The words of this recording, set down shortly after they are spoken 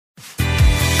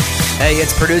Hey,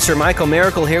 it's producer Michael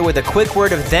Miracle here with a quick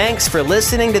word of thanks for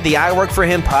listening to the I Work For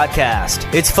Him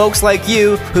podcast. It's folks like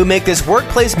you who make this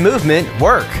workplace movement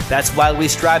work. That's why we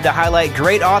strive to highlight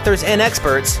great authors and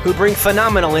experts who bring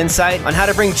phenomenal insight on how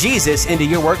to bring Jesus into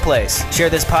your workplace. Share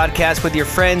this podcast with your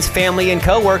friends, family, and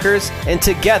coworkers, and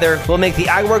together we'll make the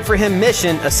I Work For Him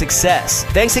mission a success.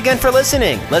 Thanks again for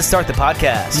listening. Let's start the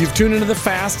podcast. You've tuned into the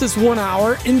fastest 1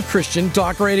 hour in Christian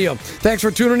talk radio. Thanks for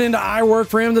tuning in to I Work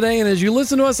For Him today, and as you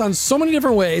listen to us on so many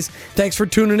different ways, thanks for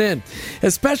tuning in,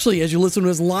 especially as you listen to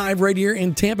us live right here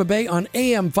in Tampa Bay on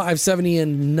AM 570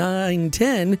 and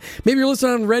 910. Maybe you're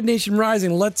listening on Red Nation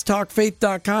Rising,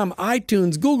 letstalkfaith.com,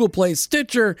 iTunes, Google Play,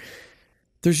 Stitcher.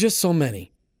 There's just so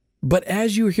many. But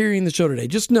as you're hearing the show today,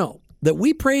 just know that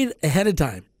we prayed ahead of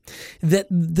time that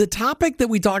the topic that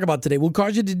we talk about today will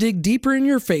cause you to dig deeper in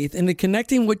your faith into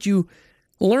connecting what you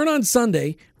learn on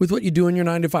Sunday with what you do in your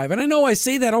 9 to 5. And I know I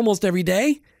say that almost every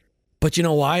day, but you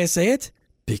know why I say it?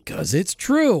 Because it's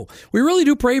true. We really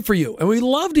do pray for you, and we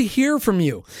love to hear from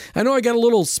you. I know I got a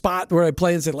little spot where I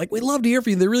play and say, like, we love to hear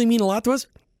from you. They really mean a lot to us.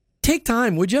 Take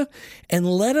time, would you? And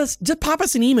just pop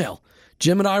us an email.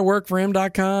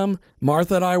 Jim@iworkforhim.com,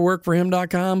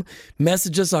 Martha@iworkforhim.com.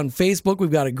 Message us on Facebook.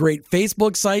 We've got a great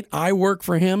Facebook site, I Work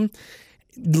For Him.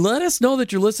 Let us know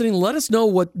that you're listening. Let us know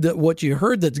what you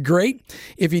heard that's great.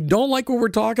 If you don't like what we're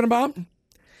talking about,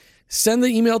 send the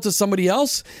email to somebody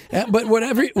else. But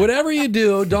whatever you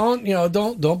do, don't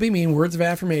be mean. Words of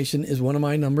affirmation is one of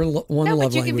my number one love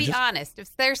languages. But you can be honest.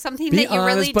 If there's something that you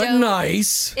really but don't,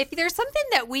 nice. If there's something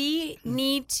that we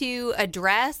need to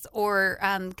address or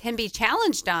can be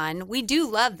challenged on, we do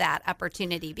love that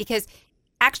opportunity, because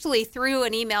actually through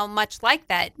an email much like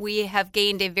that, we have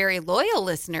gained a very loyal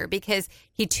listener because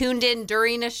he tuned in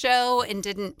during a show and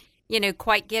didn't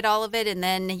quite get all of it, and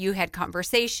then you had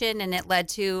conversation, and it led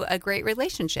to a great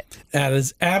relationship. That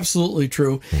is absolutely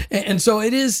true. And so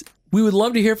it is, we would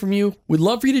love to hear from you. We'd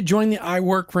love for you to join the I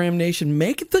Work For Him Nation.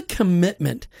 Make the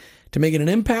commitment to making an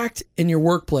impact in your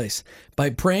workplace by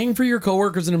praying for your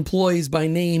coworkers and employees by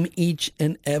name each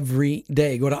and every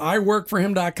day. Go to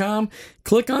iworkforhim.com,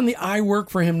 click on the I Work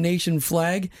For Him Nation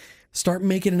flag, start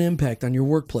making an impact on your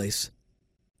workplace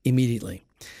immediately.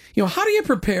 How do you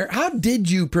prepare? How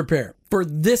did you prepare for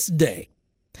this day?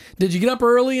 Did you get up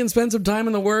early and spend some time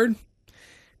in the Word?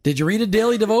 Did you read a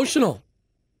daily devotional?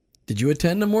 Did you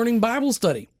attend a morning Bible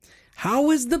study?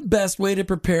 How is the best way to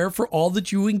prepare for all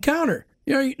that you encounter?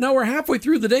 Now we're halfway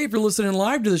through the day if you're listening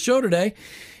live to the show today.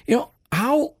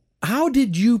 How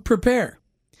did you prepare?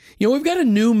 We've got a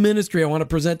new ministry I want to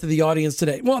present to the audience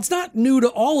today. Well, it's not new to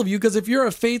all of you, because if you're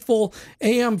a faithful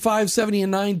AM 570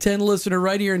 and 910 listener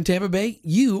right here in Tampa Bay,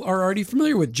 you are already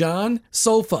familiar with Jon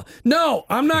Sofa. No,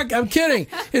 I'm not. I'm kidding.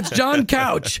 It's Jon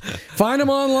Couch. Find him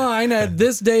online at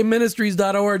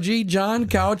thisdayministries.org. Jon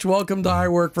Couch, welcome to I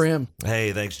Work For Him.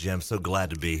 Hey, thanks, Jim. So glad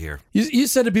to be here. You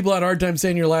said that people had a hard time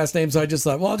saying your last name, so I just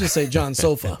thought, well, I'll just say Jon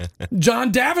Sofa.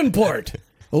 John Davenport.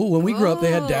 Oh, when we grew up,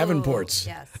 they had Davenports.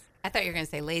 Yes. I thought you were going to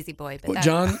say Lazy Boy, but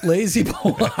John Lazy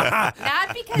Boy. Not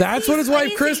because that's what his wife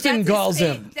lazy. Kristen calls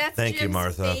him. That's Thank Jim's you,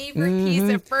 Martha. favorite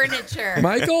piece of furniture.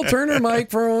 Michael, turn her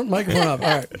microphone up. All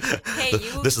right. Hey,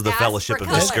 This is the fellowship of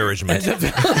discouragement.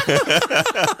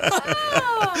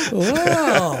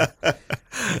 Wow.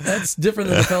 That's different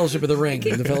than the Fellowship of the Ring,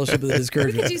 the Fellowship of the We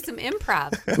Discouragement. could do some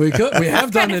improv. We could. We have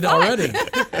done it fun. already.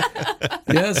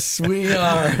 Yes, we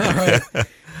are. All right.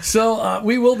 So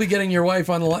we will be getting your wife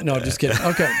on the line. No, just kidding.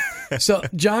 Okay. So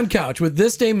Jon Couch with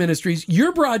This Day Ministries.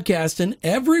 You're broadcasting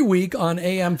every week on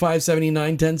AM 570,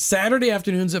 910, Saturday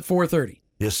afternoons at 4:30.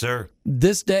 Yes, sir.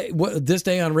 This day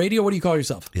on radio, what do you call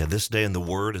yourself? Yeah, This Day in the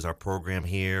Word is our program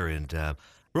here, and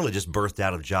really just birthed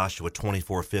out of Joshua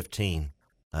 24:15.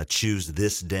 Choose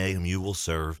this day whom you will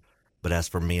serve, but as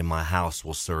for me and my house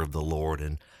will serve the Lord.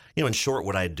 And, in short,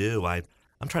 what I do, I'm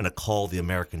trying to call the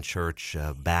American church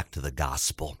back to the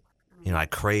gospel. I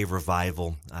crave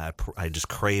revival. I just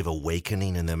crave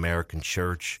awakening in the American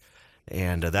church.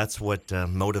 And that's what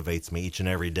motivates me each and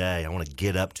every day. I want to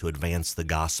get up to advance the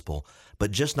gospel,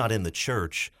 but just not in the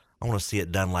church. I want to see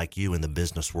it done like you in the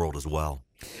business world as well.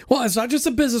 Well, it's not just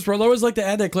a business world. I always like to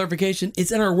add that clarification.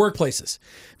 It's in our workplaces,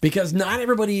 because not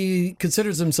everybody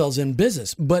considers themselves in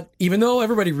business. But even though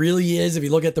everybody really is, if you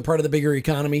look at the part of the bigger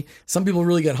economy, some people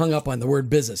really get hung up on the word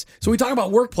business. So we talk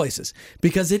about workplaces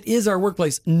because it is our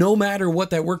workplace. No matter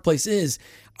what that workplace is,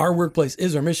 our workplace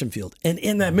is our mission field. And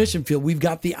in that mission field, we've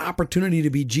got the opportunity to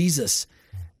be Jesus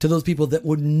to those people that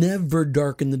would never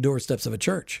darken the doorsteps of a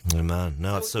church. Amen.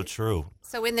 No, it's so true.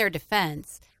 So in their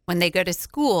defense, when they go to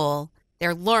school,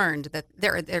 they're learned. That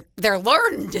they're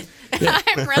learned. Yeah.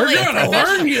 I'm really We're gonna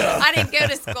learn you. I didn't go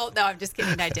to school. No, I'm just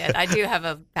kidding. I did. I do have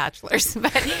a bachelor's,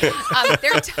 but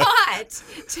they're taught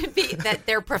to be that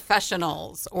they're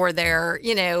professionals, or they're,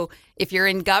 if you're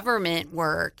in government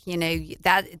work,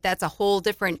 that's a whole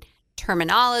different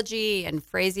terminology and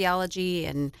phraseology,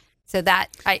 and so that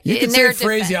you can say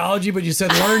phraseology, but you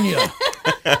said learn you.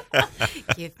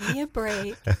 Give me a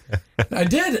break. I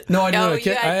did. No, I didn't.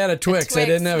 I had a Twix. I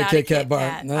didn't have a Kit Kat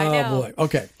bar. Oh boy.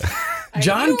 Okay.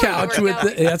 Jon Couch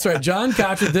that's right. Jon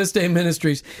Couch with This Day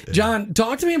Ministries. John,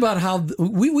 talk to me about how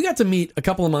we got to meet a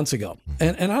couple of months ago,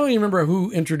 and I don't even remember who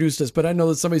introduced us, but I know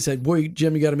that somebody said, "Boy,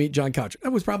 Jim, you got to meet Jon Couch."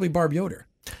 That was probably Barb Yoder.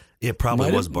 It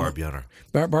probably was Barb Yoder.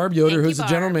 Barb Yoder, who's the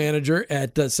general manager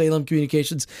at Salem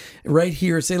Communications right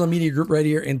here, Salem Media Group right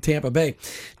here in Tampa Bay.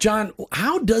 John,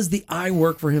 how does the I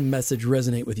Work for Him message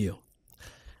resonate with you?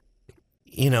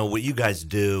 What you guys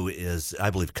do is, I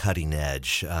believe, cutting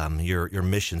edge. Your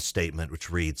mission statement,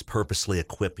 which reads, purposely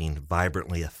equipping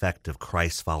vibrantly effective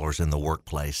Christ followers in the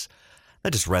workplace.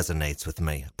 That just resonates with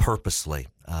me. Purposely,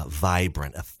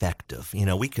 vibrant, effective.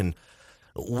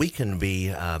 We can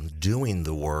be doing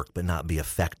the work, but not be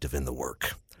effective in the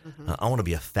work. Mm-hmm. I want to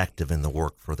be effective in the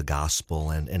work for the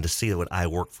gospel, and to see what I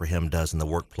Work for Him does in the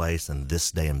workplace, and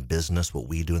This Day in business, what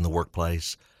we do in the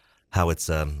workplace, how it's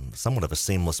somewhat of a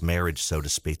seamless marriage, so to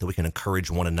speak, that we can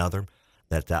encourage one another.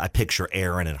 That I picture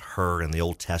Aaron and Hur in the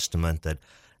Old Testament, that,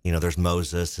 there's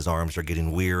Moses, his arms are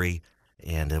getting weary,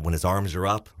 and when his arms are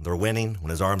up, they're winning. When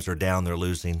his arms are down, they're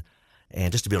losing.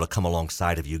 And just to be able to come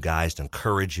alongside of you guys to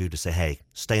encourage you, to say, hey,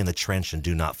 stay in the trench and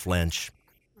do not flinch.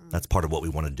 That's part of what we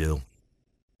want to do.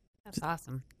 That's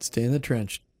awesome. Stay in the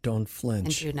trench, don't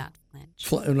flinch. And do not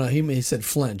flinch. No, he said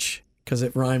flinch because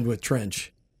it rhymed with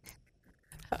trench.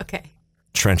 Okay.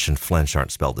 Trench and flinch aren't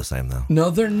spelled the same, though. No,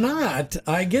 they're not.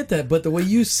 I get that. But the way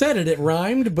you said it, it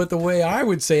rhymed. But the way I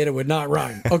would say it, it would not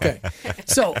rhyme. Okay.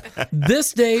 So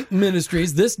This Day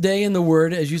Ministries, This Day in the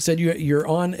Word, as you said, you're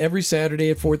on every Saturday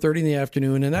at 4:30 in the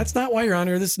afternoon. And that's not why you're on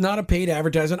here. This is not a paid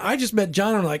advertisement. I just met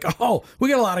John and I'm like, oh, we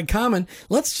got a lot in common.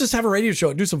 Let's just have a radio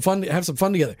show, do some fun, have some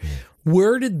fun together.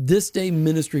 Where did This Day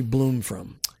Ministry bloom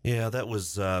from? Yeah, that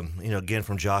was, again,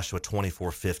 from Joshua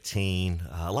 24:15.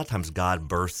 A lot of times God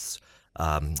births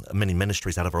many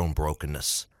ministries out of our own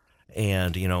brokenness.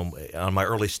 And, on my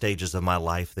early stages of my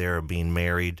life there, being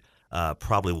married,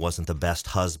 probably wasn't the best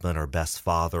husband or best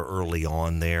father early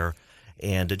on there.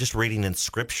 And just reading in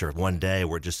Scripture one day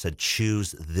where it just said,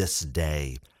 choose this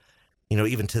day.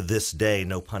 Even to this day,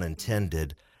 no pun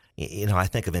intended, I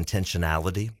think of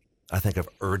intentionality. I think of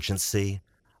urgency.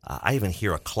 I even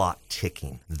hear a clock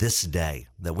ticking this day,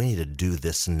 that we need to do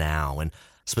this now, and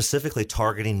specifically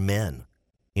targeting men.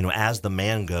 As the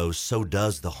man goes, so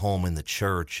does the home and the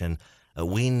church, and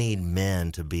we need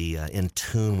men to be in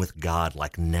tune with God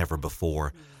like never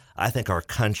before. I think our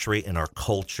country and our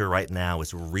culture right now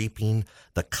is reaping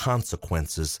the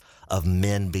consequences of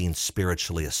men being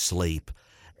spiritually asleep,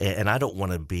 and I don't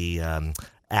want to be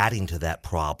adding to that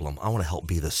problem. I want to help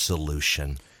be the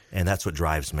solution, and that's what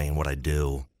drives me and what I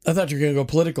do. I thought you were going to go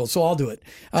political, so I'll do it.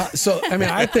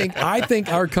 I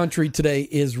think our country today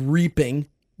is reaping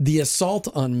the assault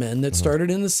on men that started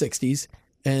in the 60s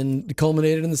and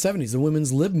culminated in the 70s, the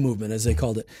women's lib movement, as they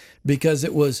called it, because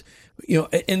it was,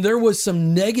 and there was a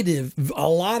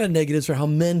lot of negatives for how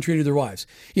men treated their wives.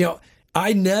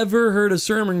 I never heard a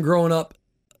sermon growing up,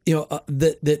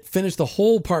 that finished the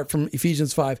whole part from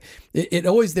Ephesians 5. They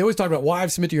always talk about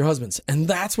wives, submit to your husbands. And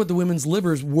that's what the women's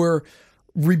libbers were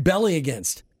rebelling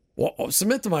against. Well,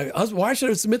 submit to my husband. Why should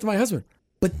I submit to my husband?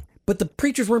 But the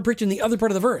preachers weren't preaching the other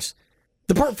part of the verse.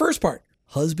 First part,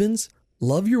 husbands,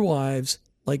 love your wives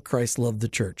like Christ loved the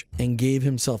church and gave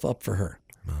himself up for her.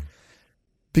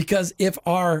 Because if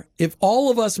all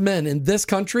of us men in this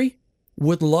country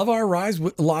would love our wives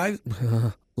with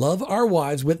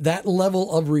that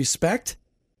level of respect,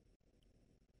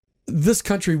 this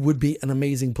country would be an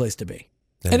amazing place to be.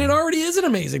 And it already is an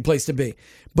amazing place to be.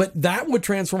 But that would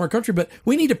transform our country. But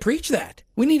we need to preach that.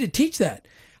 We need to teach that.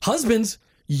 Husbands,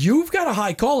 you've got a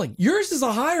high calling. Yours is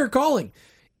a higher calling.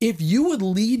 If you would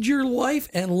lead your wife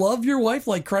and love your wife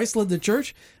like Christ led the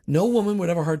church, no woman would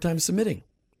have a hard time submitting,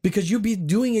 because you'd be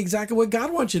doing exactly what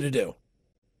God wants you to do.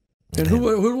 And who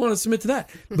would want to submit to that?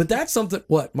 But that's something.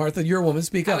 What, Martha? You're a woman.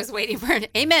 Speak up. I was waiting for an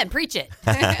amen. Preach it.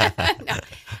 No.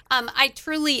 I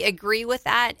truly agree with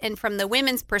that. And from the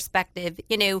women's perspective,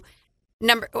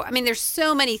 there's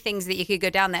so many things that you could go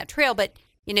down that trail. But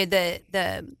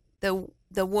the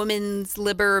women's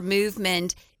liber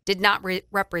movement did not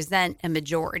represent a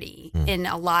majority in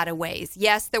a lot of ways.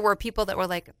 Yes, there were people that were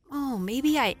like, oh,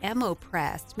 maybe I am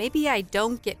oppressed. Maybe I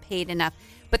don't get paid enough.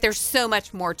 But there's so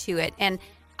much more to it. And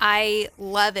I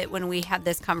love it when we have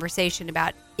this conversation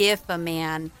about if a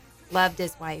man loved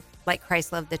his wife like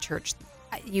Christ loved the church,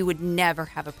 you would never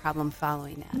have a problem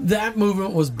following that. That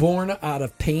movement was born out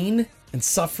of pain and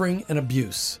suffering and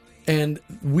abuse. And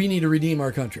we need to redeem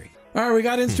our country. All right, we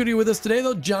got in studio with us today,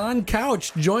 though, Jon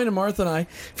Couch, joining Martha and I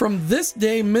from This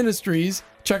Day Ministries.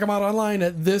 Check them out online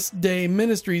at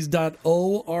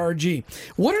thisdayministries.org.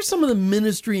 What are some of the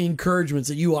ministry encouragements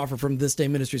that you offer from This Day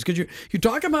Ministries? Because you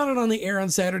talk about it on the air on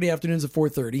Saturday afternoons at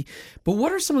 4:30, but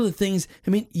what are some of the things? I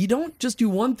mean, you don't just do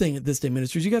one thing at This Day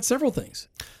Ministries. You got several things.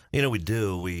 You know, we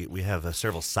do. We have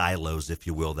several silos, if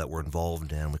you will, that we're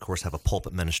involved in. We, of course, have a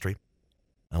pulpit ministry.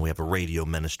 And we have a radio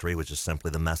ministry, which is simply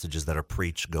the messages that are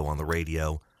preached go on the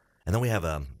radio. And then we have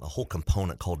a whole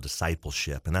component called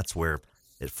discipleship, and that's where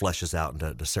it fleshes out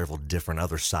into several different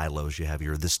other silos. You have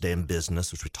your This Day in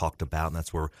Business, which we talked about, and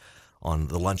that's where on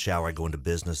the lunch hour I go into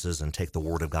businesses and take the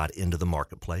Word of God into the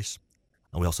marketplace.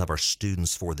 And we also have our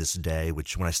Students for This Day,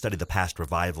 which when I studied the past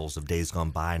revivals of days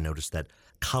gone by, I noticed that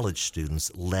college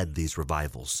students led these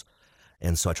revivals.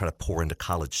 And so I try to pour into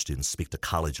college students, speak to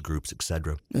college groups,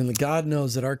 etc. And God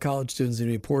knows that our college students need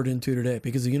to be poured into today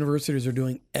because the universities are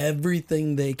doing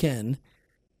everything they can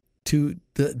to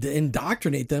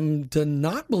indoctrinate them to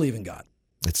not believe in God.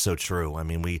 It's so true. I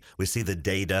mean, we see the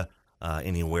data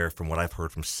anywhere from what I've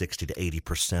heard from 60 to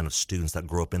 80% of students that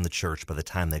grow up in the church by the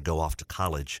time they go off to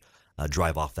college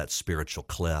drive off that spiritual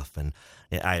cliff. And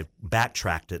I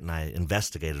backtracked it and I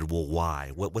investigated, well,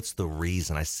 why? What's the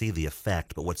reason? I see the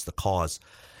effect, but what's the cause?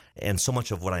 And so much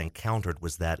of what I encountered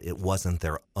was that it wasn't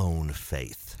their own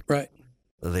faith. Right.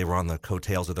 They were on the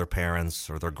coattails of their parents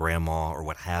or their grandma or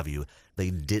what have you. They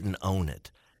didn't own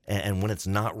it. And when it's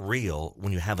not real,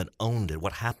 when you haven't owned it,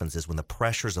 what happens is when the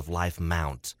pressures of life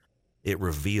mount, it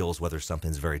reveals whether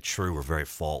something's very true or very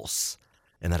false.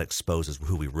 And that exposes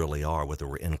who we really are, whether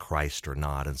we're in Christ or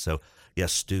not. And so,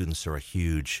 yes, students are a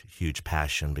huge, huge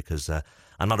passion because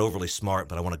I'm not overly smart,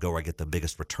 but I want to go where I get the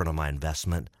biggest return on my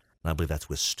investment. And I believe that's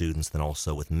with students, then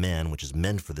also with men, which is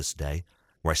Men for This Day,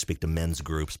 where I speak to men's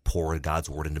groups, pour God's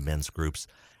Word into men's groups.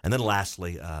 And then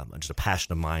lastly, just a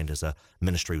passion of mine is a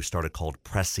ministry we started called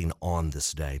Pressing On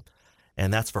This Day.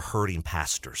 And that's for hurting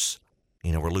pastors.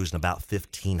 You know, we're losing about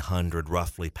 1,500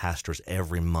 roughly pastors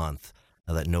every month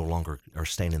that no longer are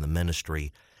staying in the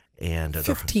ministry. And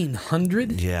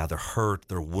 1,500? Yeah, they're hurt,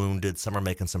 they're wounded. Some are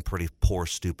making some pretty poor,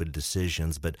 stupid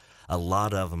decisions, but a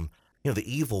lot of them, you know,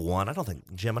 the evil one, I don't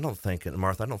think, Jim, and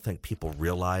Martha, I don't think people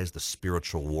realize the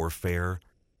spiritual warfare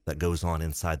that goes on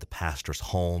inside the pastor's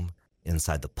home,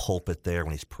 inside the pulpit there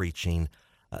when he's preaching.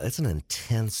 It's an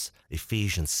intense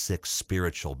Ephesians 6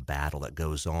 spiritual battle that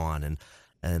goes on, and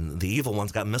the evil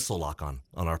one's got missile lock on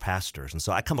our pastors. And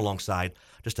so I come alongside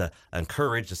just to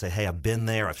encourage, to say, hey, I've been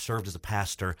there, I've served as a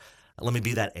pastor. Let me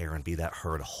be that Aaron, be that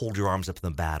Hur, to hold your arms up in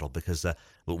the battle because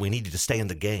we need you to stay in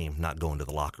the game, not go into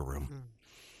the locker room.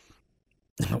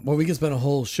 Well, we could spend a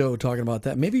whole show talking about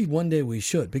that. Maybe one day we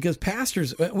should, because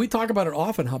pastors, we talk about it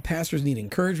often, how pastors need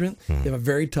encouragement. They have a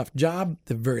very tough job.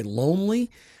 They're very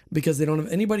lonely because they don't have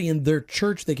anybody in their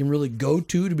church they can really go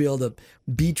to be able to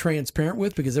be transparent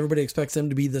with, because everybody expects them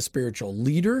to be the spiritual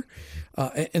leader.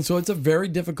 And so it's a very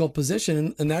difficult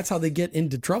position. And that's how they get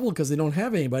into trouble, because they don't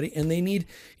have anybody. And they need,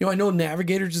 I know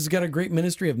Navigators has got a great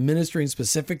ministry of ministering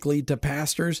specifically to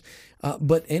pastors.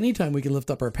 But anytime we can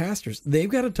lift up our pastors, they've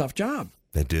got a tough job.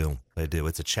 They do.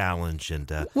 It's a challenge. And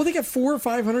well, they got 400,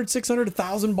 500, 600,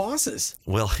 1,000 bosses.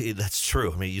 Well, that's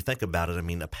true. I mean, you think about it. I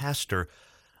mean, a pastor,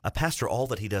 all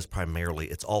that he does primarily,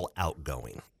 it's all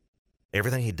outgoing.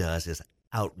 Everything he does is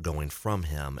outgoing from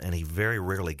him, and he very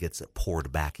rarely gets it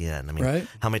poured back in. I mean, right?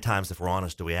 How many times, if we're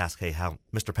honest, do we ask, hey,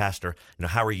 Mr. Pastor,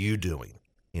 how are you doing?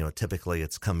 Typically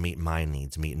it's come meeting my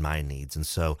needs. And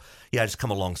so, I just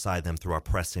come alongside them through our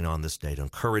Pressing On This Day to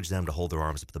encourage them to hold their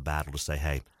arms up to the battle, to say,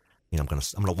 hey, I'm going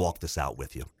to walk this out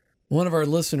with you. One of our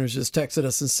listeners just texted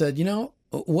us and said,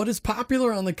 what is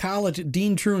popular on the college,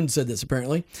 Dean Truen said this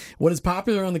apparently, what is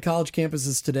popular on the college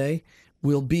campuses today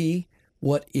will be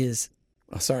what is,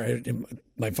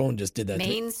 my phone just did that.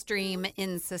 Mainstream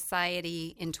in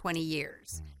society in 20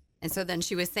 years. And so then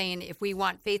she was saying, if we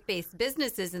want faith-based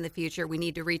businesses in the future, we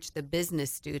need to reach the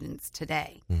business students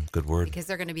today. Good word. Because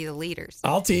they're going to be the leaders.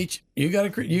 I'll teach. You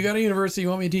got a university, you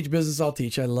want me to teach business, I'll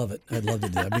teach. I love it. I'd love to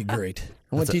do that. That'd be great.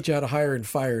 I want to teach you how to hire and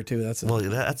fire, too. That's Thank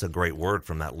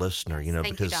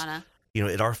because, you, Donna.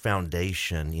 At our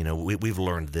foundation, we've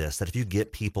learned this, that if you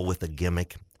get people with a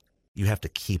gimmick, you have to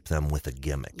keep them with a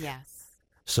gimmick. Yes.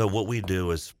 So what we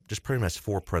do is just pretty much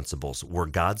 4 principles. We're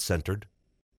God-centered,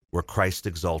 we're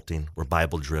Christ-exalting, we're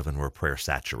Bible-driven, we're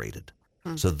prayer-saturated.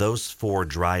 So those 4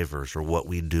 drivers are what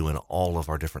we do in all of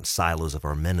our different silos of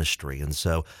our ministry. And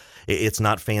so it's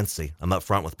not fancy. I'm up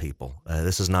front with people.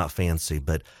 This is not fancy,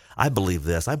 but I believe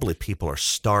this. I believe people are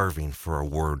starving for a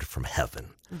word from heaven.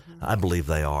 I believe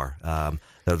they are.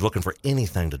 They're looking for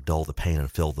anything to dull the pain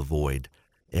and fill the void.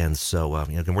 And so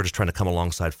and we're just trying to come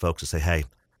alongside folks and say, hey,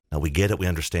 we get it. We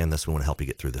understand this. We want to help you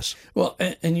get through this. Well,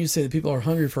 and you say that people are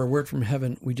hungry for a word from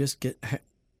heaven. We just get...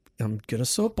 I'm going to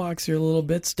soapbox here a little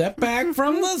bit. Step back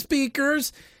from the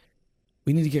speakers.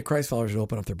 We need to get Christ followers to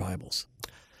open up their Bibles.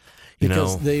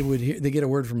 Because they get a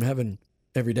word from heaven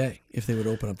every day if they would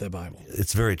open up their Bible.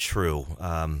 It's very true.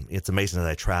 It's amazing that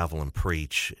I travel and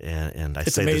preach, and I say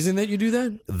it's amazing that you do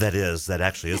that? That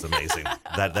actually is amazing.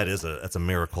 That's a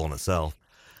miracle in itself.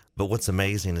 But what's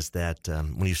amazing is that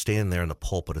when you stand there in the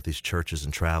pulpit of these churches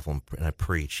and travel and I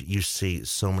preach, you see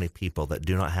so many people that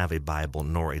do not have a Bible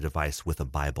nor a device with a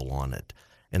Bible on it.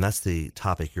 And that's the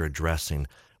topic you're addressing.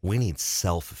 We need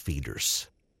self-feeders.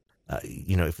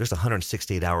 If there's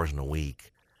 168 hours in a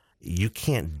week, you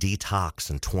can't detox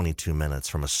in 22 minutes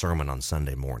from a sermon on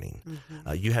Sunday morning.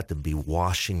 You have to be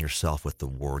washing yourself with the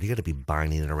Word. You got to be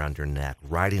binding it around your neck,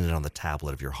 writing it on the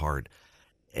tablet of your heart.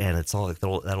 And it's all like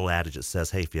that old adage that says,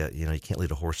 "Hey, if you can't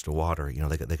lead a horse to water, you can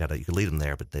lead them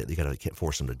there, but you can't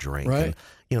force them to drink." Right.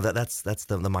 And, that's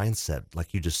the mindset,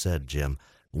 like you just said, Jim.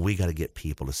 We got to get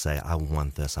people to say, "I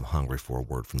want this. I'm hungry for a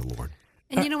word from the Lord."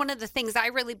 And one of the things I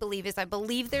really believe is I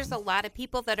believe there's a lot of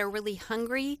people that are really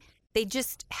hungry. They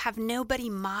just have nobody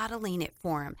modeling it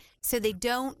for them, so they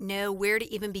don't know where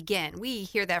to even begin. We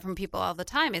hear that from people all the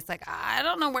time. It's like, I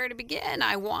don't know where to begin.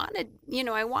 I want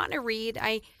to read.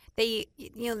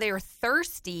 They're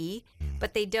thirsty,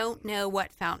 but they don't know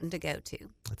what fountain to go to.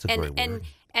 That's a great word.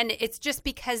 And it's just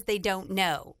because they don't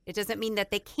know. It doesn't mean that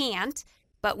they can't,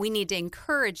 but we need to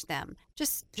encourage them.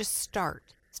 Just start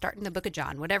in the book of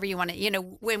John, whatever you want to,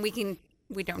 when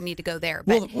we don't need to go there.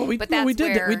 But, we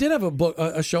did have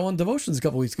a show on devotions a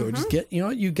couple weeks ago. Just get,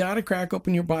 you got to crack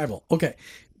open your Bible. Okay.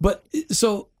 But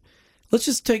so let's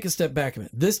just take a step back a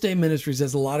minute. This Day Ministries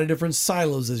has a lot of different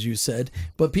silos, as you said,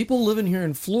 but people living here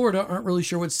in Florida aren't really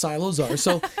sure what silos are.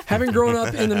 So having grown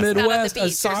up in the Midwest, a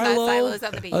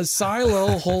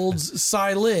silo holds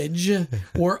silage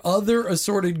or other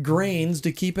assorted grains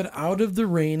to keep it out of the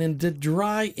rain and to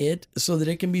dry it so that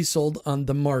it can be sold on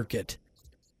the market.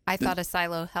 I thought a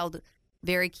silo held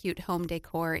very cute home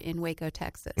decor in Waco,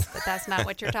 Texas, but that's not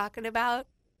what you're talking about.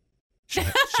 She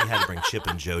had to bring Chip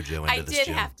and JoJo into this. I did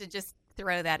have to just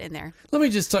throw that in there. Let me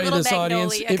just tell you this,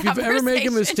 audience. If you've ever made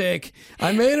a mistake,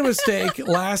 I made a mistake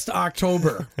last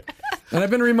October. And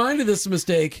I've been reminded of this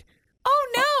mistake.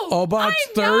 Oh, no. About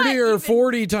 30 or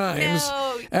 40 times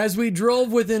as we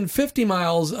drove within 50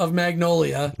 miles of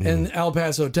Magnolia in El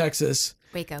Paso, Texas.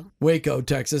 Waco,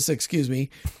 Texas, excuse me.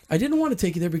 I didn't want to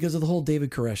take you there because of the whole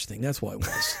David Koresh thing. That's why it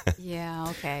was. Yeah,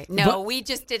 okay. No, we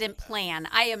just didn't plan.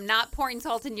 I am not pouring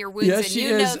salt in your wounds, yes, and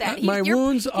you know that. My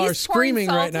wounds are screaming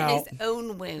right now. His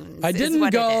own wounds. I didn't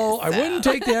go. I wouldn't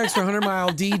take the extra 100-mile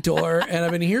detour, and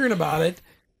I've been hearing about it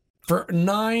for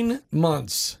 9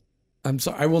 months. I'm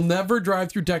sorry. I will never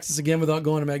drive through Texas again without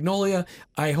going to Magnolia.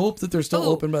 I hope that they're still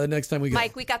open by the next time we go.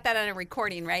 Mike, we got that on a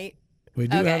recording, right? We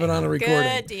do have it on a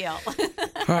recording. Good deal.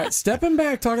 All right, stepping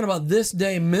back, talking about This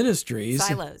Day Ministries.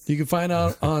 Silos. You can find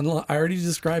out online. I already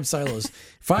described silos.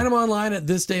 Find them online at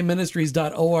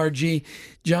thisdayministries.org.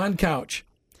 Jon Couch,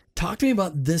 talk to me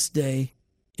about This Day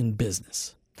in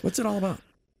business. What's it all about?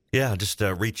 Yeah, just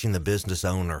reaching the business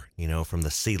owner, from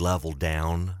the C-level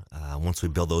down. Once we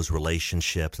build those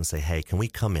relationships and say, hey, can we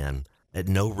come in at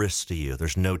no risk to you?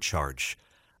 There's no charge.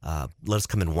 Let us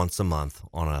come in once a month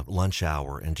on a lunch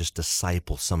hour and just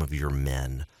disciple some of your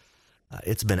men.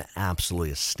 It's been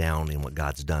absolutely astounding what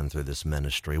God's done through this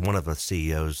ministry. One of the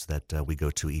CEOs that we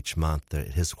go to each month,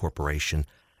 his corporation,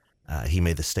 he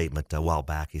made the statement a while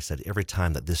back. He said, every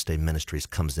time that This Day Ministries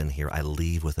comes in here, I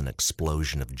leave with an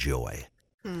explosion of joy.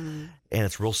 And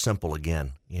it's real simple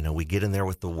again. We get in there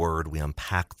with the Word, we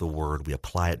unpack the Word, we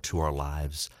apply it to our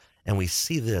lives. And we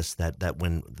see this, that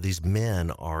when these men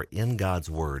are in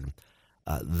God's Word,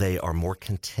 they are more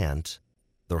content.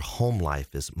 Their home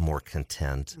life is more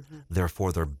content.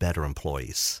 Therefore, they're better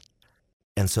employees.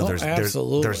 And so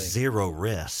there's zero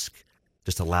risk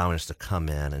just allowing us to come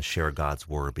in and share God's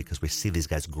Word because we see these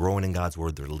guys growing in God's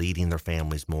Word. They're leading their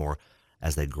families more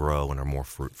as they grow and are more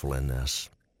fruitful in this.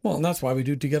 Well, and that's why we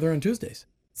do it together on Tuesdays.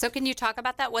 So can you talk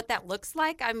about that, what that looks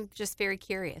like? I'm just very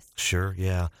curious. Sure,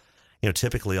 yeah.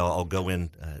 typically I'll go in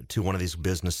to one of these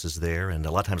businesses there, and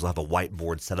a lot of times I'll have a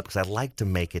whiteboard set up because I like to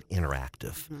make it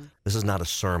interactive. Mm-hmm. This is not a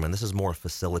sermon. This is more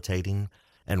facilitating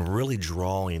and really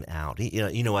drawing out.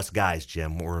 You know us guys,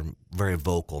 Jim, we're very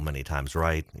vocal many times,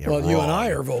 right? Well, you and I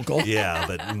are vocal. Yeah,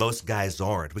 but most guys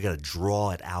aren't. We got to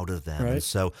draw it out of them. Right. And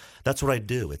so that's what I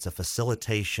do. It's a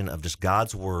facilitation of just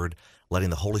God's Word, letting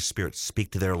the Holy Spirit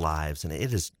speak to their lives. And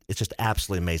it's just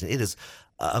absolutely amazing. It is,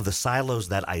 of the silos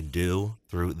that I do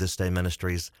through This Day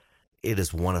Ministries, it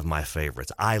is one of my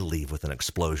favorites. I leave with an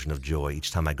explosion of joy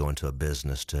each time I go into a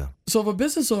business, too. So if a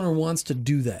business owner wants to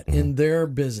do that in their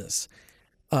business,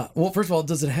 well, first of all,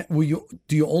 do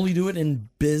you only do it in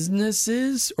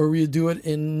businesses, or will you do it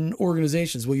in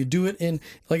organizations? Will you do it in,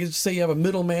 like, say you have a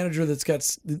middle manager that's got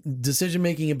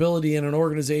decision-making ability in an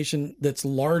organization that's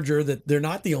larger, that they're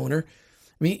not the owner?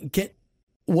 I mean,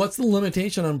 what's the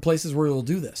limitation on places where you'll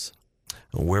do this?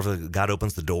 Wherever God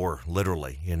opens the door,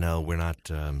 literally. We're not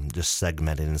just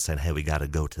segmenting and saying, hey, we got to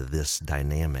go to this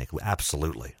dynamic.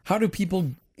 Absolutely. How do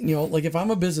people, like if I'm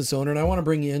a business owner and I want to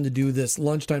bring you in to do this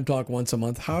lunchtime talk once a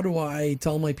month, how do I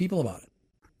tell my people about it?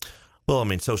 Well,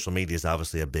 social media is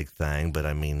obviously a big thing, but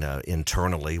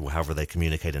internally, however they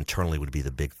communicate internally would be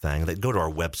the big thing. They go to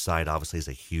our website, obviously, is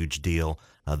a huge deal.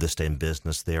 This Day in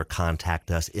Business there. Contact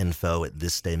us,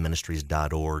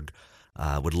 info@thisdayministries.org.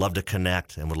 Would love to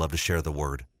connect and would love to share the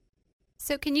word.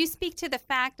 So can you speak to the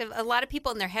fact of a lot of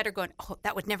people in their head are going, oh,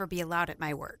 that would never be allowed at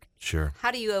my work? Sure.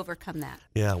 How do you overcome that?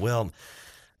 Yeah, well,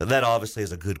 that obviously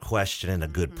is a good question and a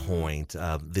good point.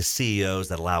 The CEOs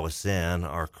that allow us in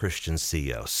are Christian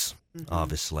CEOs,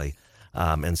 obviously.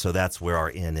 And so that's where our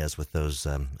in is with those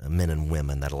men and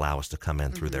women that allow us to come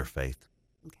in through their faith.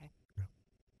 Okay.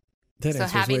 That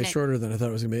answer was way shorter than I thought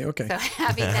it was going to be. Okay. So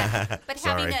having that, but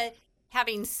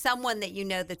having someone that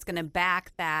that's going to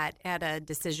back that at a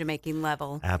decision-making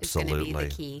level is going to be the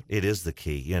key. It is the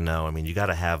key. You got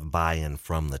to have buy-in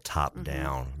from the top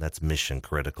down. That's mission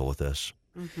critical with this.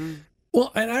 Mm-hmm.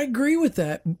 Well, and I agree with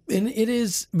that. And it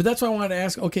is, but that's why I wanted to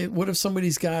ask, okay, what if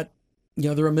somebody's got,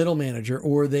 they're a middle manager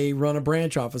or they run a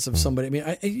branch office of somebody?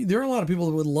 There are a lot of people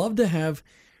that would love to have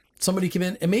somebody come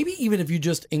in, and maybe even if you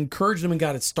just encouraged them and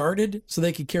got it started so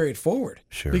they could carry it forward.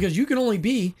 Sure. Because you can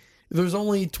only there's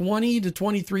only 20 to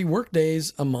 23 work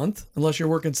days a month, unless you're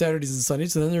working Saturdays and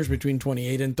Sundays. So then there's between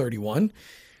 28 and 31.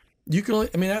 You can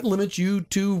that limits you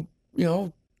to,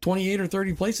 28 or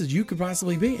 30 places you could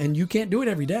possibly be, and you can't do it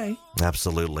every day.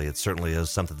 Absolutely. It certainly is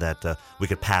something that we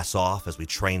could pass off as we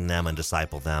train them and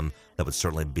disciple them. That would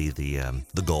certainly be the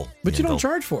goal. But you don't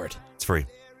charge for it. It's free.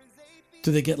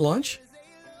 Do they get lunch?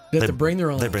 They have to bring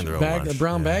their own lunch. They bring their own lunch. A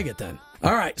brown bag it then.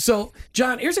 All right. So,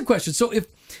 John, here's a question. So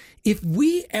if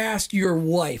we asked your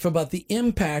wife about the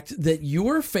impact that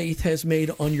your faith has made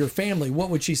on your family,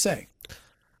 what would she say?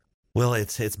 Well,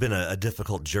 it's been a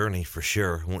difficult journey for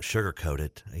sure. I won't sugarcoat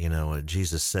it.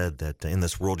 Jesus said that in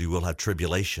this world you will have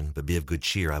tribulation, but be of good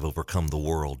cheer. I've overcome the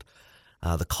world.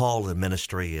 The call to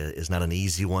ministry is not an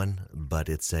easy one, but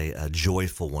it's a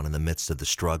joyful one in the midst of the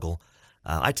struggle.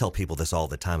 I tell people this all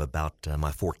the time about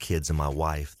my 4 kids and my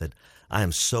wife, that I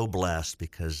am so blessed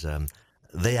because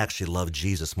they actually love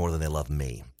Jesus more than they love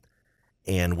me.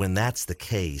 And when that's the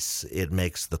case, it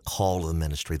makes the call of the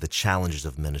ministry, the challenges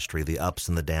of ministry, the ups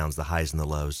and the downs, the highs and the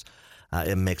lows,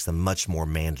 it makes them much more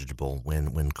manageable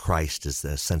when Christ is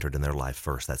centered in their life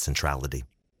first, that centrality.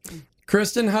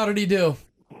 Kristen, how did he do?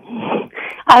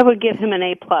 I would give him an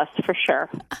A+ for sure.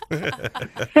 Hi,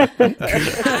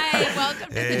 welcome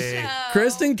to the show.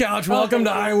 Kristen Couch, welcome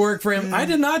to I Work for Him. I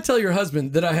did not tell your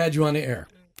husband that I had you on the air.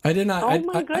 I did not. Oh,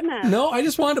 my goodness. No, I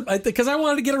just wanted to, because I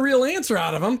wanted to get a real answer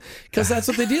out of him, because that's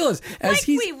what the deal is.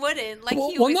 We wouldn't. He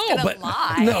was going to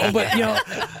lie. No,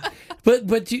 but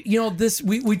this,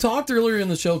 we talked earlier in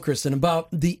the show, Kristen, about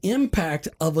the impact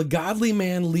of a godly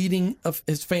man leading of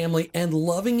his family and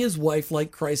loving his wife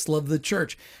like Christ loved the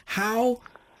church. How,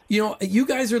 you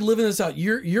guys are living this out.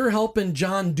 You're helping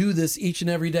John do this each and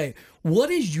every day.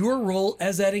 What is your role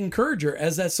as that encourager,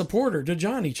 as that supporter to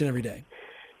John each and every day?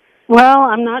 Well,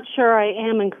 I'm not sure I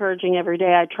am encouraging every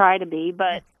day. I try to be,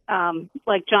 but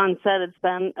like John said, it's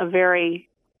been a very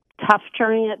tough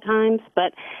journey at times,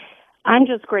 but I'm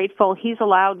just grateful he's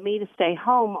allowed me to stay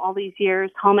home all these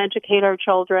years, home educate our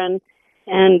children,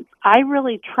 and I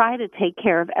really try to take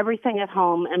care of everything at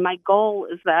home, and my goal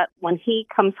is that when he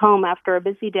comes home after a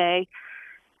busy day,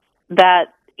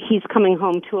 that he's coming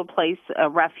home to a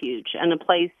refuge, and a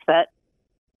place that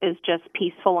is just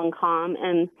peaceful and calm.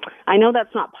 And I know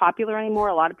that's not popular anymore.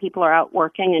 A lot of people are out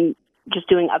working and just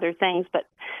doing other things, but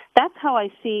that's how I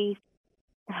see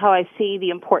the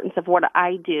importance of what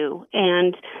I do.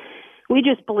 And we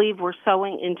just believe we're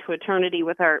sowing into eternity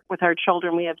with our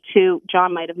children. We have two.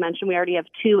 John might have mentioned we already have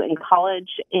two in college,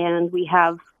 and we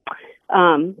have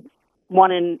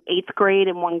one in 8th grade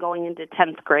and one going into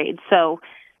 10th grade. So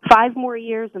 5 more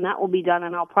years, and that will be done.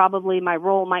 And my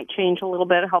role might change a little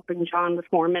bit, helping John with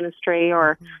more ministry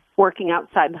or working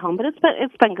outside the home. But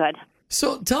it's been good.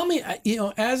 So tell me,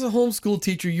 as a homeschool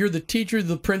teacher, you're the teacher,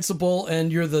 the principal, and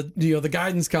you're the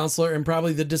guidance counselor, and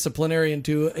probably the disciplinarian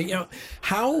too.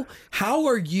 How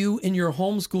are you in your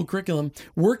homeschool curriculum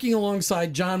working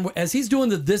alongside John as he's doing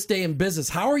This Day in Business?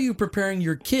 How are you preparing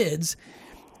your kids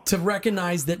to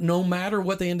recognize that no matter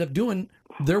what they end up doing,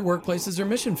 their workplace is their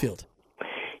mission field?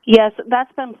 Yes,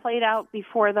 that's been played out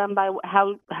before them by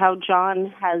how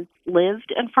John has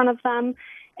lived in front of them.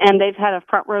 And they've had a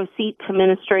front row seat to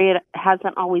ministry. It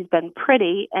hasn't always been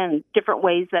pretty, and different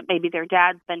ways that maybe their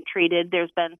dad's been treated.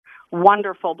 There's been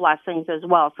wonderful blessings as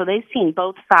well. So they've seen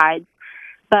both sides.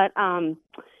 But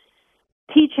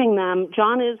teaching them,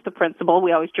 John is the principal.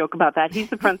 We always joke about that. He's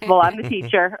the principal. I'm the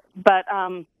teacher. But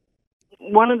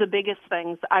one of the biggest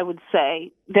things I would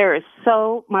say, there is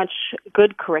so much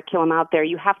good curriculum out there.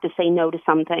 You have to say no to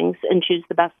some things and choose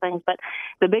the best things. But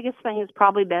the biggest thing has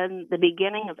probably been the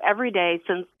beginning of every day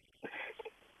since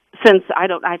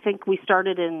I think we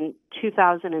started in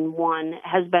 2001,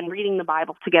 has been reading the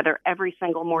Bible together every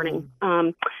single morning.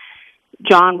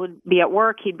 John would be at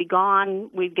work, he'd be gone,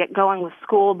 we'd get going with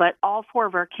school, but all 4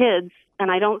 of our kids,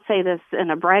 and I don't say this in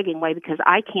a bragging way because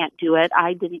I can't do it.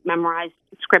 I didn't memorize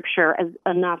scripture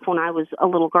enough when I was a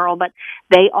little girl, but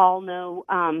they all know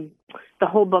the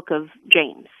whole book of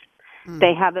James.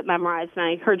 They have it memorized, and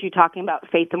I heard you talking about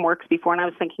faith and works before, and I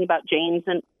was thinking about James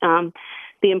and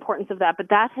the importance of that. But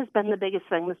that has been the biggest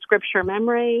thing, the scripture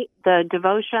memory, the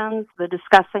devotions, the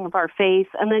discussing of our faith,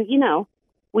 and then,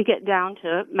 we get down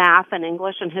to math and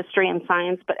English and history and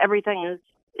science, but everything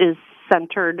is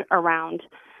centered around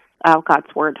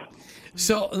God's Word.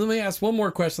 So let me ask one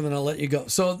more question, then I'll let you go.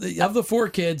 So of the 4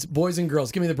 kids, boys and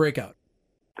girls, give me the breakout.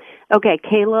 Okay,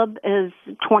 Caleb is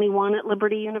 21 at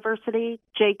Liberty University.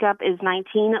 Jacob is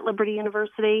 19 at Liberty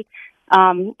University.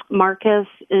 Marcus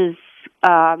is,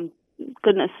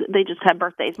 they just had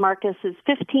birthdays. Marcus is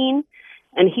 15,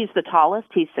 and he's the tallest.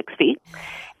 He's 6 feet.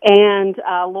 And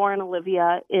Lauren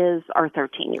Olivia is our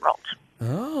 13-year-old.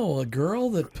 Oh, a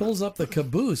girl that pulls up the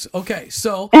caboose. Okay,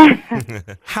 so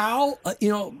how,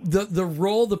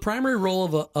 the primary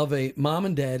role of a mom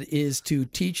and dad is to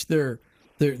teach their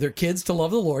kids to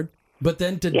love the Lord, but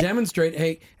then to demonstrate,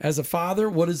 hey, as a father,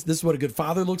 this is what a good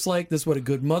father looks like, this is what a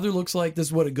good mother looks like, this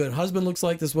is what a good husband looks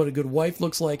like, this is what a good wife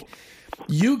looks like.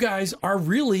 You guys are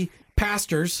really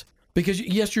pastors. Because,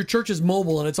 yes, your church is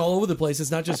mobile and it's all over the place.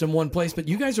 It's not just in one place, but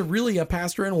you guys are really a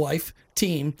pastor and wife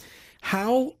team.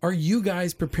 How are you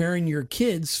guys preparing your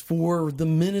kids for the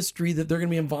ministry that they're going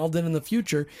to be involved in the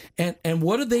future? And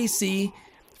what do they see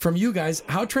from you guys?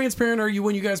 How transparent are you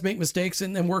when you guys make mistakes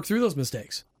and work through those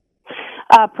mistakes?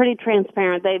 Pretty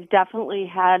transparent. They've definitely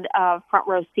had front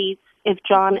row seats. If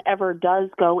John ever does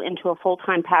go into a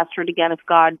full-time pastorate again, if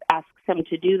God asks him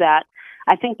to do that,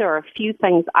 I think there are a few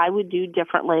things I would do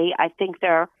differently. I think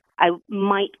I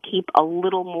might keep a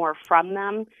little more from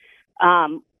them.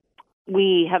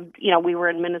 We were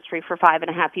in ministry for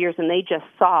 5.5 years, and they just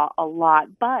saw a lot.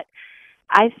 But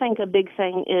I think a big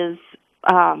thing is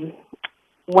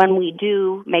when we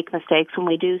do make mistakes, when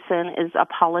we do sin, is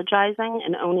apologizing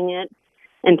and owning it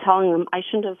and telling them, I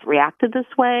shouldn't have reacted this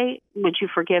way. Would you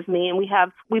forgive me? And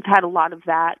we've had a lot of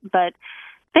that. But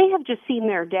they have just seen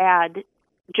their dad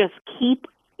just keep,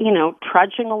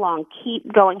 trudging along,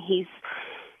 keep going. He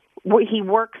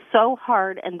works so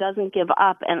hard and doesn't give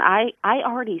up. And I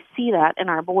already see that in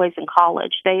our boys in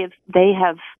college. They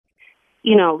have,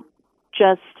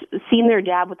 just seen their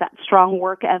dad with that strong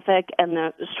work ethic and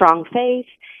the strong faith,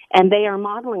 and they are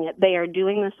modeling it. They are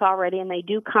doing this already, and they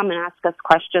do come and ask us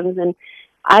questions. And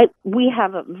we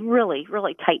have a really,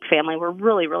 really tight family. We're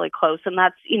really, really close. And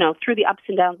that's, through the ups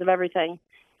and downs of everything,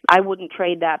 I wouldn't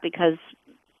trade that because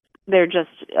they're just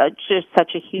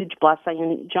such a huge blessing,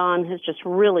 and John has just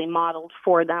really modeled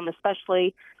for them,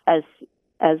 especially as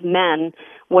men,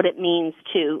 what it means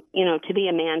to be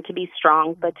a man, to be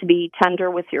strong, but to be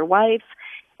tender with your wife,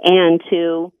 and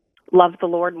to love the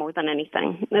Lord more than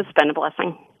anything. It's been a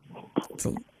blessing.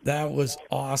 So that was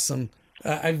awesome.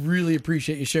 I really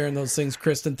appreciate you sharing those things,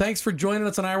 Kristen. Thanks for joining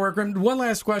us on iWork. One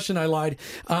last question, I lied.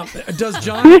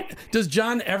 Does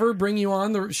John ever bring you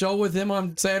on the show with him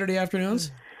on Saturday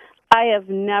afternoons? I have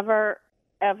never,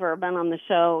 ever been on the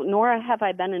show, nor have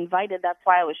I been invited. That's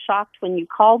why I was shocked when you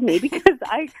called me, because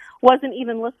I wasn't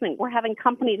even listening. We're having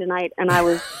company tonight, and I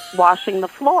was washing the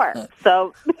floor.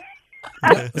 So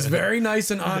It's very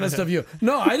nice and honest of you.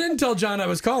 No, I didn't tell John I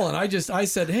was calling. I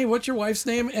said, hey, what's your wife's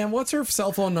name and what's her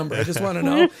cell phone number? I just want to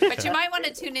know. But you might want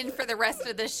to tune in for the rest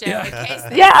of the show in case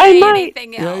they I say might.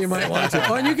 anything else. Yeah, you might want to.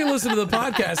 Oh, and you can listen to the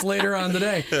podcast later on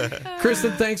today.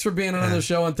 Kristen, thanks for being on the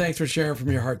show, and thanks for sharing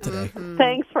from your heart today.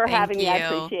 Thanks for Thank having me. I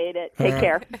you. appreciate it. Take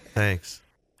care. Thanks.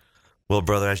 Well,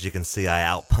 brother, as you can see, I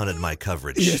outpunted my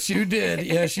coverage. Yes, you did.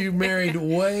 Yes, you married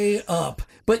way up.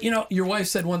 But, your wife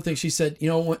said one thing. She said,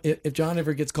 if John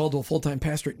ever gets called to a full-time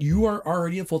pastor, you are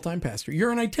already a full-time pastor.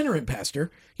 You're an itinerant pastor.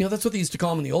 That's what they used to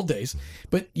call him in the old days.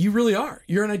 But you really are.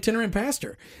 You're an itinerant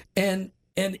pastor. And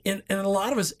a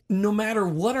lot of us, no matter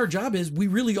what our job is, we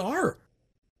really are.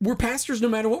 We're pastors no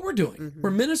matter what we're doing. Mm-hmm. We're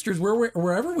ministers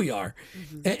wherever we are.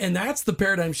 Mm-hmm. And that's the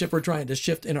paradigm shift we're trying to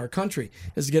shift in our country,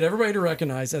 is to get everybody to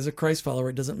recognize, as a Christ follower,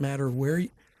 it doesn't matter where you...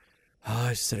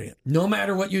 I said it again. No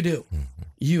matter what you do,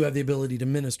 you have the ability to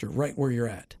minister right where you're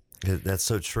at. That's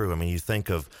so true. I mean, you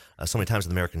think of so many times in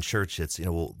the American church, it's,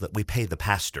 that we pay the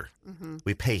pastor. Mm-hmm.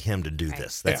 We pay him to do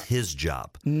this. That's his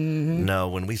job. Mm-hmm. No,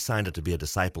 when we signed up to be a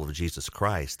disciple of Jesus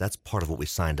Christ, that's part of what we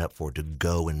signed up for, to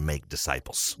go and make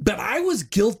disciples. But I was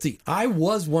guilty. I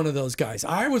was one of those guys.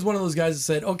 I was one of those guys that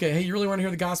said, okay, hey, you really want to hear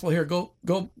the gospel? Here, go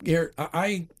here.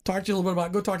 I talked to you a little bit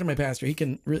about it. Go talk to my pastor. He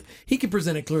can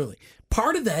present it clearly.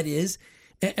 Part of that is,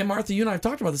 and Martha, you and I have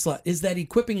talked about this a lot, is that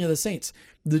equipping of the saints.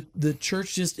 The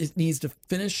church it needs to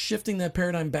finish shifting that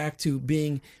paradigm back to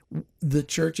being the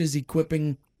church is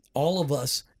equipping all of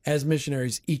us as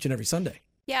missionaries each and every Sunday.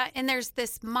 Yeah, and there's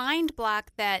this mind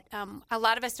block that a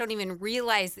lot of us don't even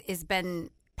realize has been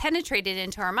penetrated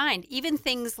into our mind. Even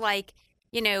things like,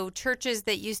 churches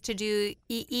that used to do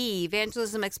EE,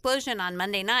 Evangelism Explosion, on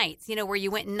Monday nights, where you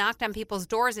went and knocked on people's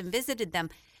doors and visited them.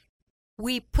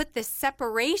 We put this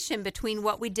separation between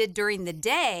what we did during the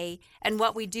day and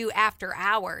what we do after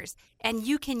hours. And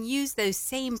you can use those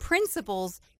same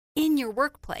principles in your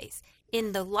workplace,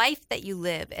 in the life that you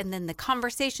live, and then the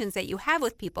conversations that you have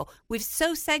with people. We've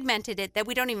so segmented it that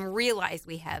we don't even realize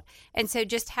we have. And so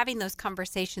just having those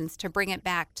conversations to bring it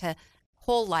back to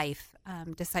whole life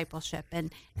discipleship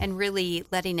and really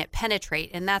letting it penetrate.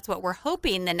 And that's what we're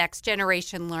hoping the next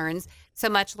generation learns. So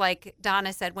much like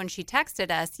Donna said when she texted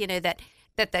us,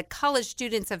 that the college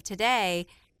students of today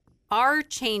are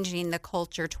changing the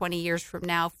culture 20 years from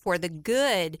now for the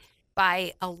good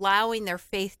by allowing their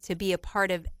faith to be a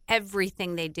part of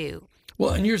everything they do.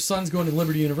 Well, and your son's going to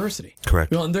Liberty University.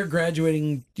 Correct. And they're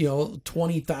graduating,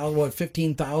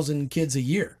 15,000 kids a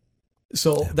year.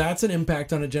 So that's an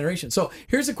impact on a generation. So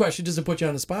here's a question, just to put you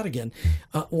on the spot again.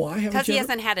 Why haven't you? Because he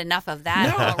hasn't had enough of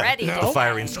that already. The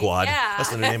firing squad. Yeah. That's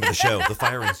the name of the show, the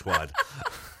firing squad.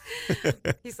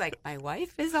 He's like, my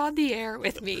wife is on the air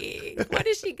with me. What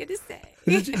is she going to say?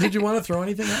 Did you want to throw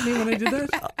anything at me when I did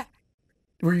that?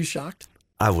 Were you shocked?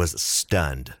 I was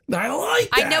stunned. I like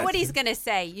that. I know what he's going to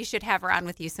say. You should have her on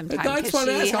with you sometime. That's what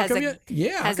I asked. How come you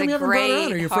haven't brought her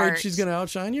on? Are you afraid she's going to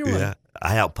outshine you? Yeah,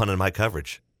 I outpunted my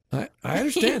coverage. I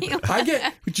understand. I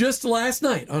get, just last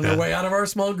night on our way out of our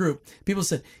small group, people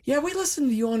said, yeah, we listened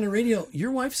to you on the radio.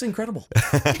 Your wife's incredible.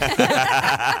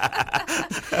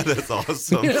 That's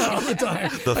awesome. All the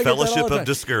time. The fellowship of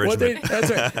discouragement.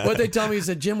 That's right. What they tell me is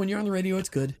that, Jim, when you're on the radio, it's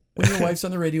good. When your wife's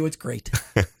on the radio, it's great.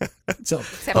 So,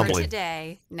 except for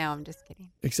today. No, I'm just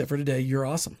kidding. Except for today, you're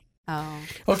awesome. Oh.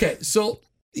 Okay, so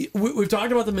we've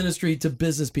talked about the ministry to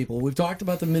business people. We've talked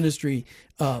about the ministry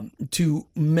to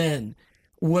men.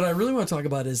 What I really want to talk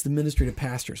about is the ministry to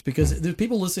pastors, because there's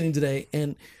people listening today,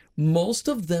 and most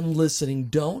of them listening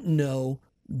don't know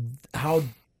how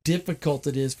difficult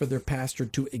it is for their pastor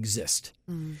to exist,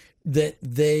 that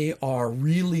they are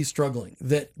really struggling,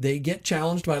 that they get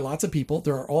challenged by lots of people.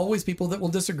 There are always people that will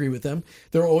disagree with them.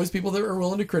 There are always people that are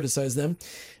willing to criticize them.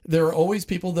 There are always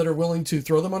people that are willing to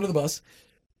throw them under the bus.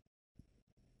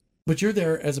 But you're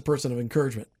there as a person of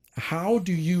encouragement. How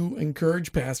do you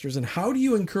encourage pastors, and how do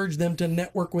you encourage them to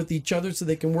network with each other so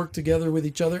they can work together with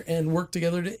each other and work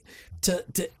together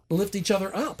to lift each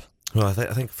other up? Well,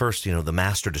 I think first, the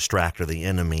master distractor, the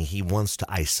enemy, he wants to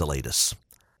isolate us.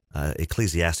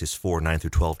 Ecclesiastes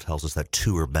 4:9-12 tells us that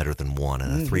two are better than one,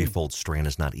 and a threefold strand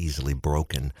is not easily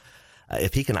broken.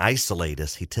 If he can isolate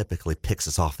us, he typically picks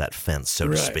us off that fence, so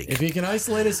to speak. If he can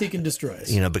isolate us, he can destroy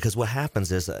us. Because what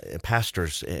happens is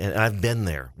pastors, and I've been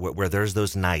there, where there's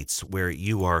those nights where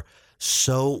you are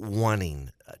so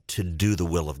wanting to do the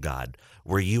will of God,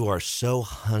 where you are so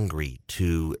hungry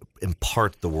to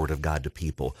impart the word of God to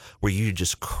people, where you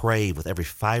just crave with every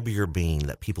fiber of your being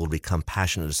that people would become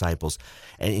passionate disciples,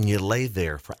 and you lay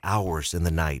there for hours in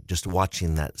the night just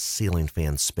watching that ceiling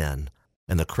fan spin.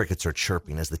 and the crickets are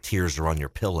chirping as the tears are on your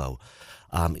pillow.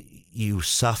 You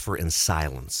suffer in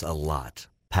silence a lot.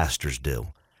 Pastors do.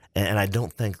 And I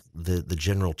don't think the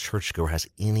general churchgoer has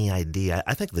any idea.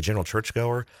 I think the general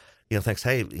churchgoer, thinks,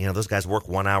 hey, those guys work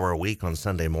 1 hour a week on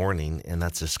Sunday morning, and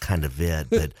that's just kind of it.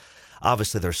 But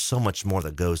obviously, there's so much more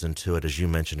that goes into it. As you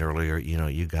mentioned earlier,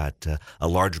 you got a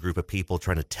large group of people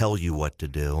trying to tell you what to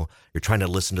do. You're trying to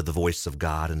listen to the voice of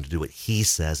God and to do what He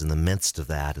says in the midst of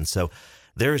that. And so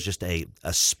there is just a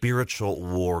spiritual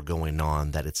war going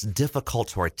on that it's difficult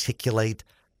to articulate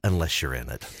unless you're in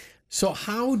it. So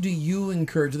how do you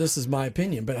encourage, this is my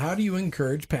opinion, but how do you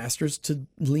encourage pastors to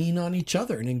lean on each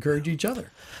other and encourage each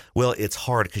other? Well, it's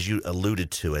hard because you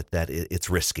alluded to it, that it's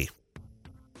risky.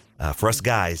 For us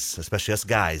guys, especially us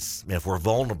guys, if we're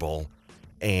vulnerable,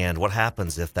 and what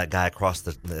happens if that guy across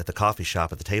at the coffee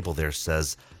shop at the table there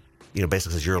says,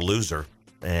 basically says, you're a loser,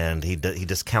 and he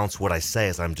discounts what I say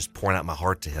as I'm just pouring out my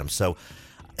heart to him. So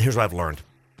here's what I've learned.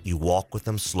 You walk with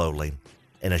them slowly,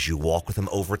 and as you walk with them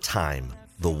over time,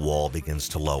 the wall begins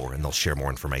to lower, and they'll share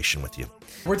more information with you.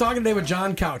 We're talking today with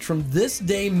Jon Couch from This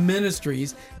Day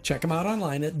Ministries. Check them out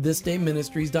online at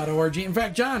thisdayministries.org. In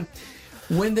fact, Jon,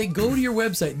 when they go to your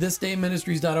website,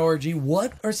 thisdayministries.org,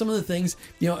 what are some of the things,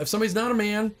 if somebody's not a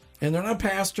man and they're not a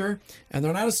pastor and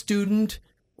they're not a student,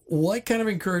 what kind of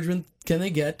encouragement can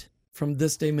they get from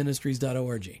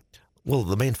thisdayministries.org? Well,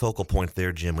 the main focal point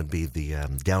there, Jim, would be the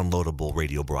downloadable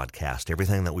radio broadcast.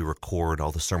 Everything that we record,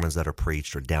 all the sermons that are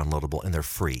preached are downloadable, and they're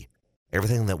free.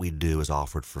 Everything that we do is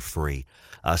offered for free.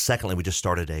 Secondly, we just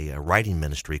started a writing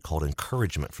ministry called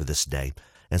Encouragement for This Day,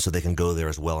 and so they can go there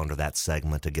as well under that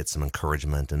segment to get some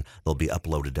encouragement, and they'll be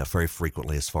uploaded very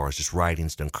frequently as far as just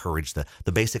writings to encourage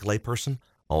the basic layperson,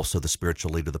 also the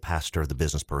spiritual leader, the pastor, the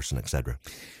business person, etc.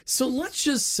 So let's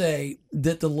just say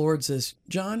that the Lord says,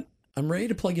 Jon, I'm ready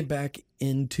to plug you back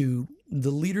into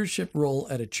the leadership role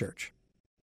at a church.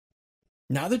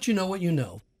 Now that you know what you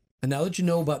know, and now that you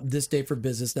know about This Day for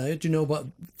Business, now that you know about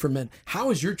for men,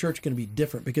 how is your church going to be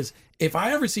different? Because if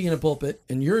I ever see you in a pulpit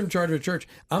and you're in charge of a church,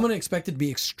 I'm going to expect it to be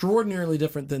extraordinarily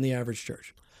different than the average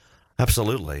church.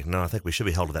 Absolutely. No, I think we should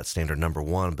be held to that standard, number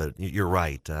one. But you're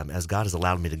right. As God has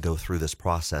allowed me to go through this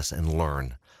process and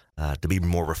learn, to be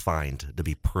more refined, to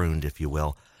be pruned, if you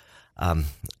will,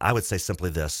 I would say simply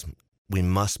this. We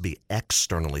must be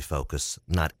externally focused,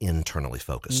 not internally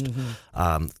focused.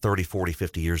 30, 40,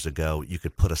 50 years ago, you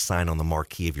could put a sign on the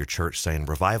marquee of your church saying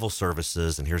revival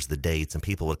services, and here's the dates, and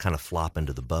people would kind of flop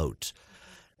into the boat.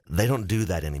 They don't do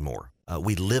that anymore.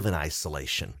 We live in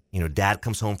isolation. Dad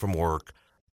comes home from work,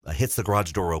 hits the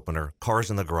garage door opener, car's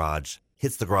in the garage,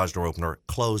 hits the garage door opener,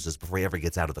 closes before he ever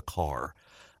gets out of the car.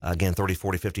 Again, 30,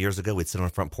 40, 50 years ago, we'd sit on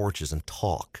front porches and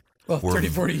talk. Well, 30,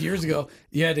 40 years ago,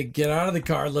 you had to get out of the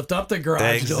car, lift up the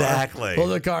garage door, pull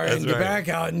the car in, get back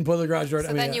out and pull the garage door.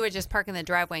 So then you would just park in the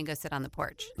driveway and go sit on the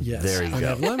porch. Yes. There you go.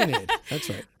 Have lemonade. That's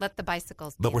right. Let the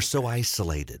bicycles But we're so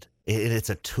isolated. It's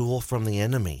a tool from the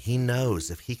enemy. He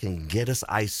knows if he can get us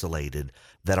isolated,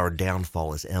 that our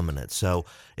downfall is imminent. So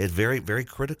it's very, very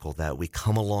critical that we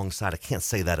come alongside. I can't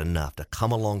say that enough, to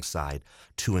come alongside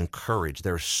to encourage.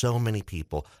 There are so many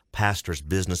people, pastors,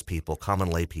 business people, common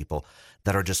lay people,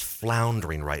 that are just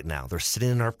floundering right now. They're sitting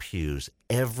in our pews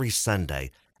every Sunday,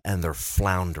 and they're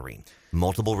floundering.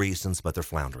 Multiple reasons, but they're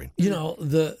floundering.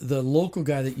 The local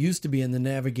guy that used to be in the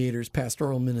Navigators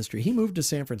pastoral ministry, he moved to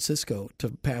San Francisco to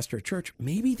pastor a church.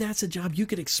 Maybe that's a job you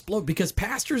could explode, because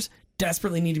pastors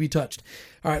desperately need to be touched.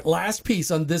 All right, last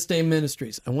piece on This Day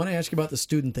Ministries. I want to ask you about the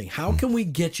student thing. How can we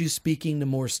get you speaking to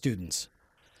more students?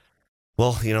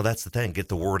 Well, that's the thing. Get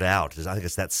the word out. I think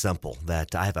it's that simple,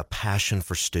 that I have a passion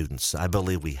for students. I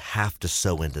believe we have to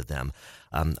sow into them.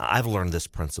 I've learned this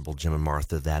principle, Jim and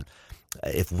Martha, that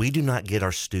if we do not get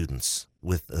our students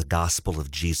with the gospel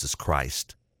of Jesus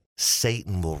Christ,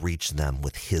 Satan will reach them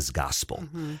with his gospel.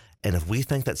 Mm-hmm. And if we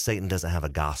think that Satan doesn't have a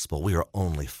gospel, we are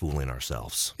only fooling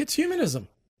ourselves. It's humanism.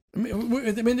 I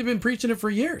mean, they've been preaching it for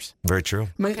years. Very true.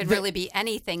 It could really be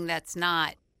anything that's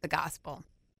not the gospel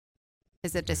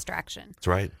is a distraction. That's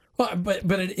right. Well, but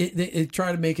it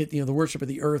try to make it, the worship of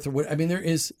the earth or what. I mean, there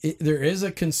is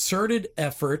a concerted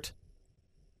effort,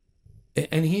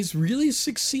 and he's really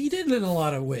succeeded in a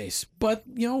lot of ways. But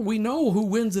we know who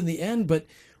wins in the end. But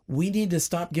we need to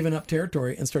stop giving up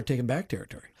territory and start taking back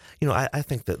territory. I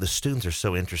think that the students are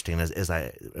so interesting as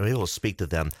I am able to speak to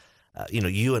them.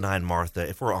 You and I and Martha,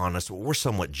 if we're honest, we're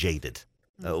somewhat jaded.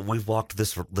 We've walked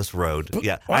this road.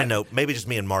 Yeah, I know. Maybe just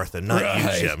me and Martha, not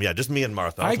you, Jim. Yeah, just me and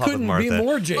Martha. I couldn't be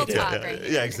more jaded. We'll talk, right?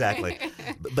 Yeah, exactly.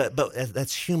 but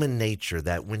that's human nature,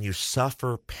 that when you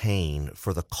suffer pain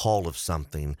for the call of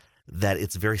something, that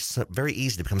it's very, very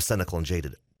easy to become cynical and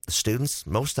jaded. The students,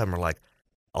 most of them are like,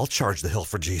 I'll charge the hill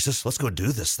for Jesus. Let's go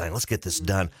do this thing. Let's get this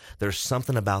done. There's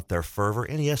something about their fervor,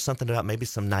 and yes, something about maybe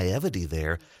some naivety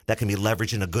there that can be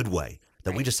leveraged in a good way.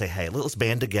 That we just say, hey, let's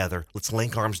band together. Let's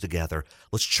link arms together.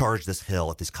 Let's charge this hill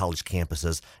at these college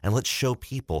campuses, and let's show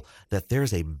people that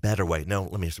there's a better way. No,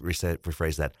 let me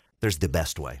rephrase that. There's the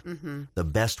best way. Mm-hmm. The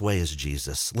best way is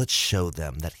Jesus. Let's show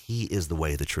them that he is the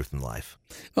way, the truth, and life.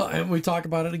 Well, and we talk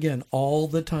about it again all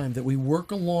the time, that we work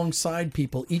alongside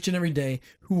people each and every day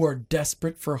who are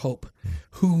desperate for hope,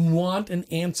 who want an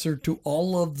answer to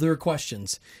all of their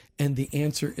questions, and the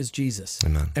answer is Jesus.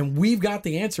 Amen. And we've got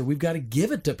the answer. We've got to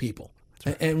give it to people.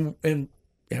 Right. And you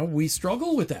know, we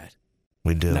struggle with that.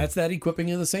 We do. And that's that equipping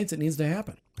of the saints that needs to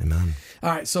happen. Amen. All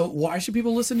right, so why should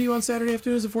people listen to you on Saturday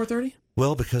afternoons at 4:30?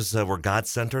 Well, because we're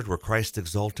God-centered, we're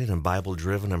Christ-exalting, and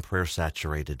Bible-driven, and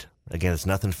prayer-saturated. Again, it's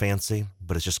nothing fancy,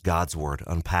 but it's just God's Word,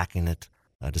 unpacking it,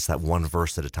 just that one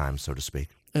verse at a time, so to speak.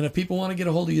 And if people want to get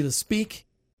a hold of you to speak,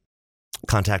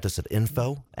 contact us at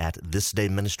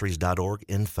info@thisdayministries.org,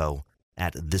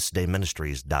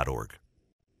 info@thisdayministries.org.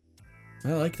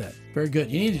 I like that. Very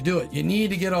good. You need to do it. You need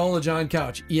to get a hold of Jon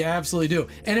Couch. You absolutely do.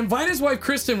 And invite his wife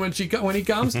Kristen when he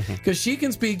comes, because she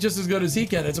can speak just as good as he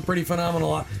can. It's a pretty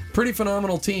phenomenal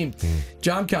team.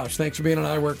 Jon Couch, thanks for being on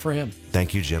I Work for Him.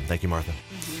 Thank you, Jim. Thank you, Martha.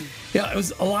 Yeah, it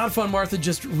was a lot of fun, Martha,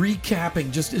 just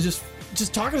recapping, just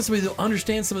talking to somebody that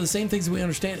understands some of the same things that we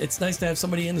understand. It's nice to have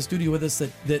somebody in the studio with us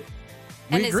that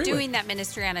and is doing that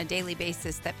ministry on a daily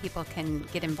basis that people can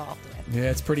get involved with. Yeah,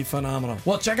 it's pretty phenomenal.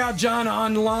 Well, check out Jon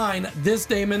online,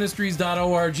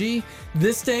 thisdayministries.org,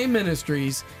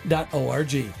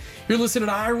 thisdayministries.org. You're listening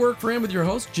to I Work for Him with your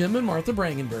hosts, Jim and Martha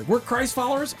Brangenberg. We're Christ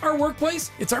followers, our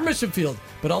workplace, it's our mission field,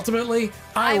 but ultimately,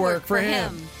 I work for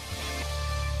Him.